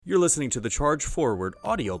You're listening to the Charge Forward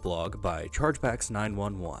audio blog by Chargebacks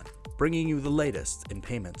 911, bringing you the latest in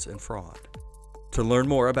payments and fraud. To learn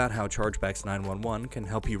more about how Chargebacks 911 can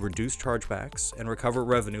help you reduce chargebacks and recover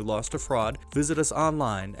revenue lost to fraud, visit us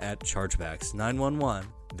online at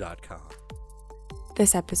chargebacks911.com.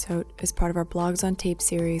 This episode is part of our Blogs on Tape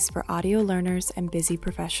series for audio learners and busy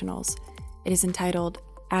professionals. It is entitled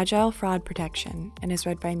Agile Fraud Protection and is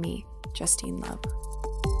read by me, Justine Love.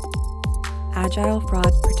 Agile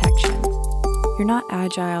Fraud Protection. You're not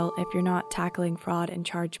agile if you're not tackling fraud and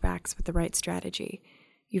chargebacks with the right strategy.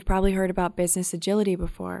 You've probably heard about business agility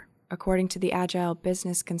before. According to the Agile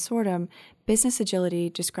Business Consortium, business agility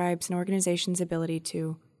describes an organization's ability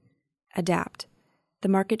to adapt. The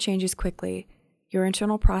market changes quickly. Your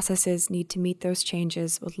internal processes need to meet those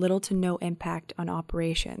changes with little to no impact on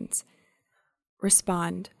operations.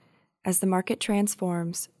 Respond. As the market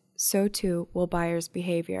transforms, so too will buyers'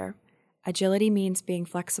 behavior. Agility means being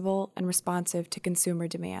flexible and responsive to consumer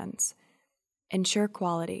demands. Ensure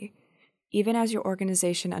quality. Even as your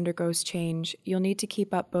organization undergoes change, you'll need to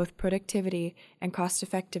keep up both productivity and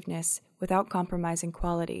cost-effectiveness without compromising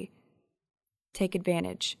quality. Take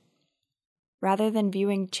advantage. Rather than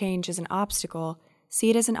viewing change as an obstacle,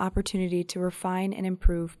 see it as an opportunity to refine and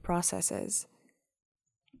improve processes.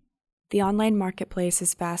 The online marketplace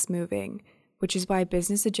is fast-moving, which is why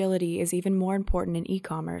business agility is even more important in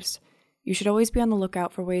e-commerce. You should always be on the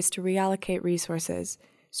lookout for ways to reallocate resources,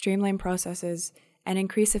 streamline processes, and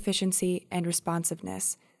increase efficiency and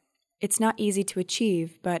responsiveness. It's not easy to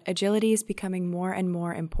achieve, but agility is becoming more and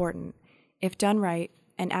more important. If done right,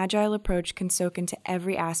 an agile approach can soak into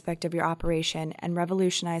every aspect of your operation and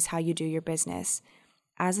revolutionize how you do your business.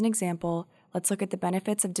 As an example, let's look at the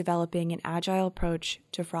benefits of developing an agile approach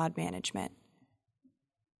to fraud management.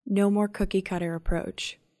 No more cookie-cutter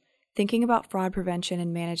approach. Thinking about fraud prevention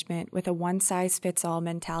and management with a one-size-fits-all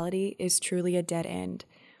mentality is truly a dead end.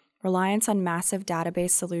 Reliance on massive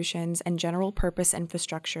database solutions and general-purpose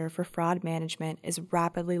infrastructure for fraud management is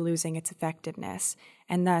rapidly losing its effectiveness,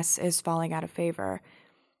 and thus is falling out of favor.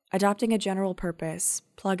 Adopting a general-purpose,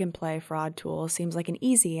 plug-and-play fraud tool seems like an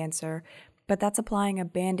easy answer, but that's applying a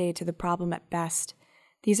band-aid to the problem at best.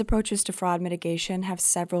 These approaches to fraud mitigation have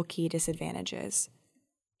several key disadvantages.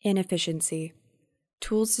 Inefficiency.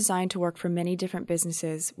 Tools designed to work for many different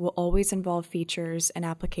businesses will always involve features and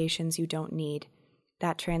applications you don't need.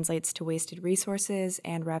 That translates to wasted resources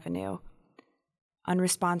and revenue.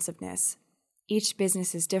 Unresponsiveness. Each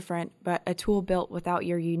business is different, but a tool built without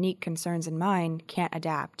your unique concerns in mind can't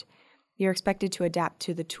adapt. You're expected to adapt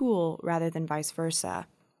to the tool rather than vice versa.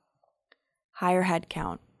 Higher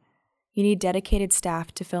headcount. You need dedicated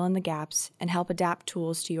staff to fill in the gaps and help adapt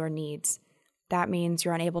tools to your needs. That means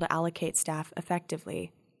you're unable to allocate staff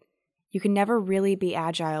effectively. You can never really be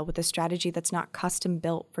agile with a strategy that's not custom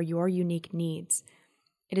built for your unique needs.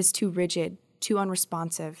 It is too rigid, too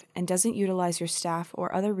unresponsive, and doesn't utilize your staff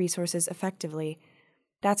or other resources effectively.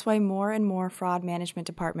 That's why more and more fraud management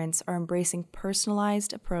departments are embracing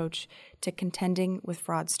personalized approach to contending with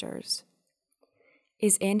fraudsters.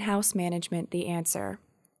 Is in-house management the answer?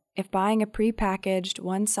 If buying a pre-packaged,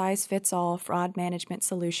 one-size-fits-all fraud management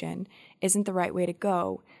solution isn't the right way to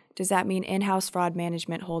go, does that mean in-house fraud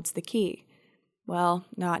management holds the key? Well,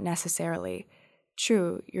 not necessarily.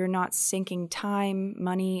 True, you're not sinking time,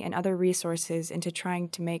 money, and other resources into trying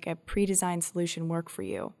to make a pre-designed solution work for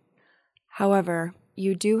you. However,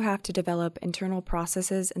 you do have to develop internal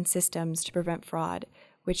processes and systems to prevent fraud,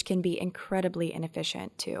 which can be incredibly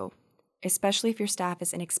inefficient too, especially if your staff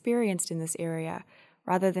is inexperienced in this area.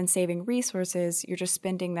 Rather than saving resources, you're just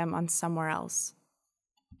spending them on somewhere else.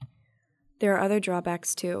 There are other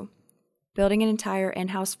drawbacks too. Building an entire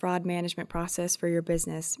in-house fraud management process for your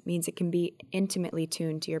business means it can be intimately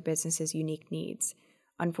tuned to your business's unique needs.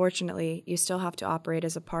 Unfortunately, you still have to operate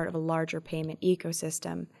as a part of a larger payment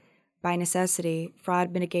ecosystem. By necessity,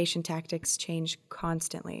 fraud mitigation tactics change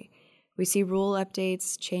constantly. We see rule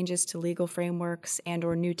updates, changes to legal frameworks,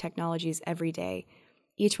 and/or new technologies every day.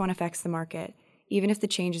 Each one affects the market, even if the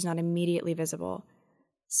change is not immediately visible.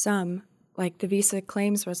 Some, like the Visa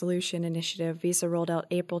Claims Resolution Initiative Visa rolled out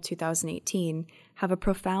April 2018, have a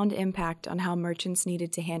profound impact on how merchants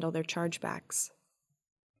needed to handle their chargebacks.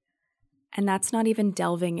 And that's not even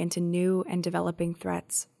delving into new and developing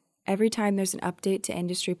threats. Every time there's an update to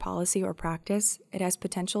industry policy or practice, it has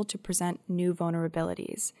potential to present new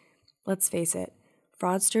vulnerabilities. Let's face it,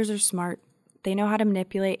 fraudsters are smart. They know how to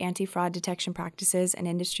manipulate anti-fraud detection practices and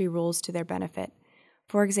industry rules to their benefit.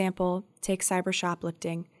 For example, take cyber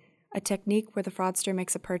shoplifting, a technique where the fraudster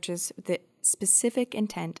makes a purchase with the specific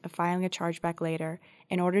intent of filing a chargeback later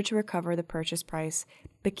in order to recover the purchase price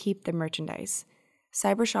but keep the merchandise.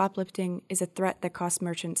 Cyber shoplifting is a threat that costs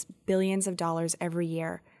merchants billions of dollars every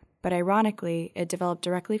year, but ironically, it developed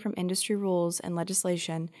directly from industry rules and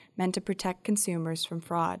legislation meant to protect consumers from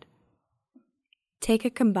fraud. Take a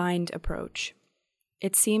combined approach.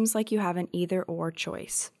 It seems like you have an either-or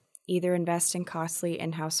choice. Either invest in costly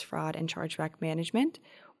in-house fraud and chargeback management,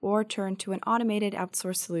 or turn to an automated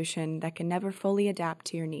outsourced solution that can never fully adapt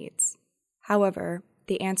to your needs. However,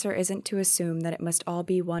 the answer isn't to assume that it must all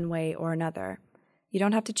be one way or another. You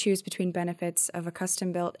don't have to choose between benefits of a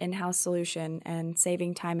custom-built in-house solution and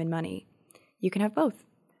saving time and money. You can have both.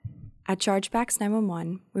 At Chargebacks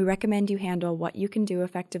 911, we recommend you handle what you can do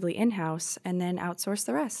effectively in-house and then outsource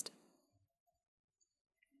the rest.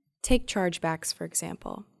 Take chargebacks, for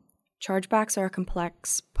example. Chargebacks are a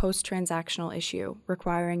complex, post-transactional issue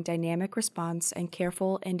requiring dynamic response and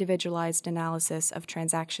careful, individualized analysis of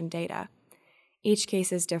transaction data. Each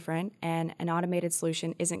case is different, and an automated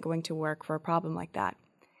solution isn't going to work for a problem like that.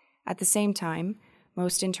 At the same time,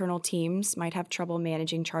 most internal teams might have trouble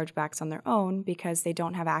managing chargebacks on their own because they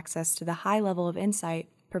don't have access to the high level of insight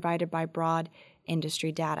provided by broad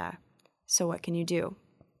industry data. So what can you do?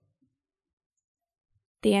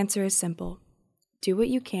 The answer is simple. Do what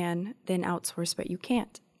you can, then outsource what you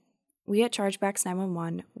can't. We at Chargebacks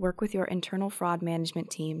 911 work with your internal fraud management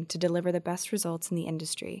team to deliver the best results in the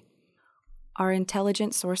industry. Our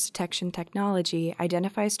intelligent source detection technology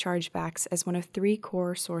identifies chargebacks as one of 3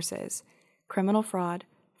 core sources: criminal fraud,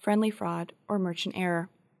 friendly fraud, or merchant error.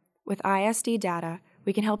 With ISD data,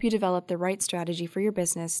 we can help you develop the right strategy for your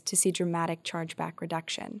business to see dramatic chargeback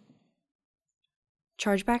reduction.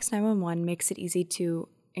 Chargebacks 911 makes it easy to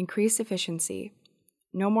increase efficiency.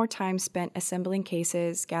 No more time spent assembling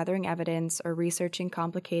cases, gathering evidence, or researching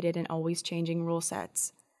complicated and always changing rule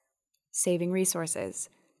sets. Saving resources.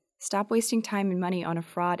 Stop wasting time and money on a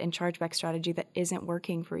fraud and chargeback strategy that isn't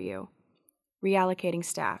working for you. Reallocating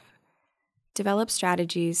staff. Develop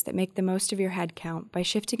strategies that make the most of your headcount by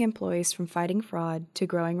shifting employees from fighting fraud to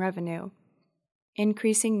growing revenue.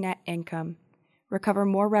 Increasing net income. Recover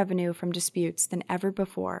more revenue from disputes than ever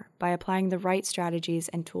before by applying the right strategies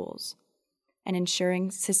and tools. And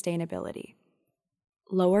ensuring sustainability.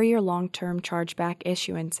 Lower your long-term chargeback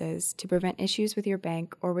issuances to prevent issues with your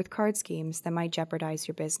bank or with card schemes that might jeopardize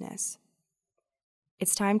your business.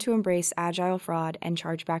 It's time to embrace agile fraud and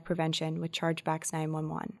chargeback prevention with Chargebacks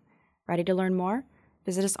 911. Ready to learn more?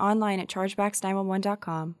 Visit us online at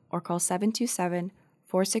chargebacks911.com or call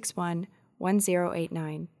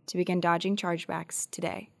 727-461-1089 to begin dodging chargebacks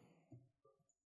today.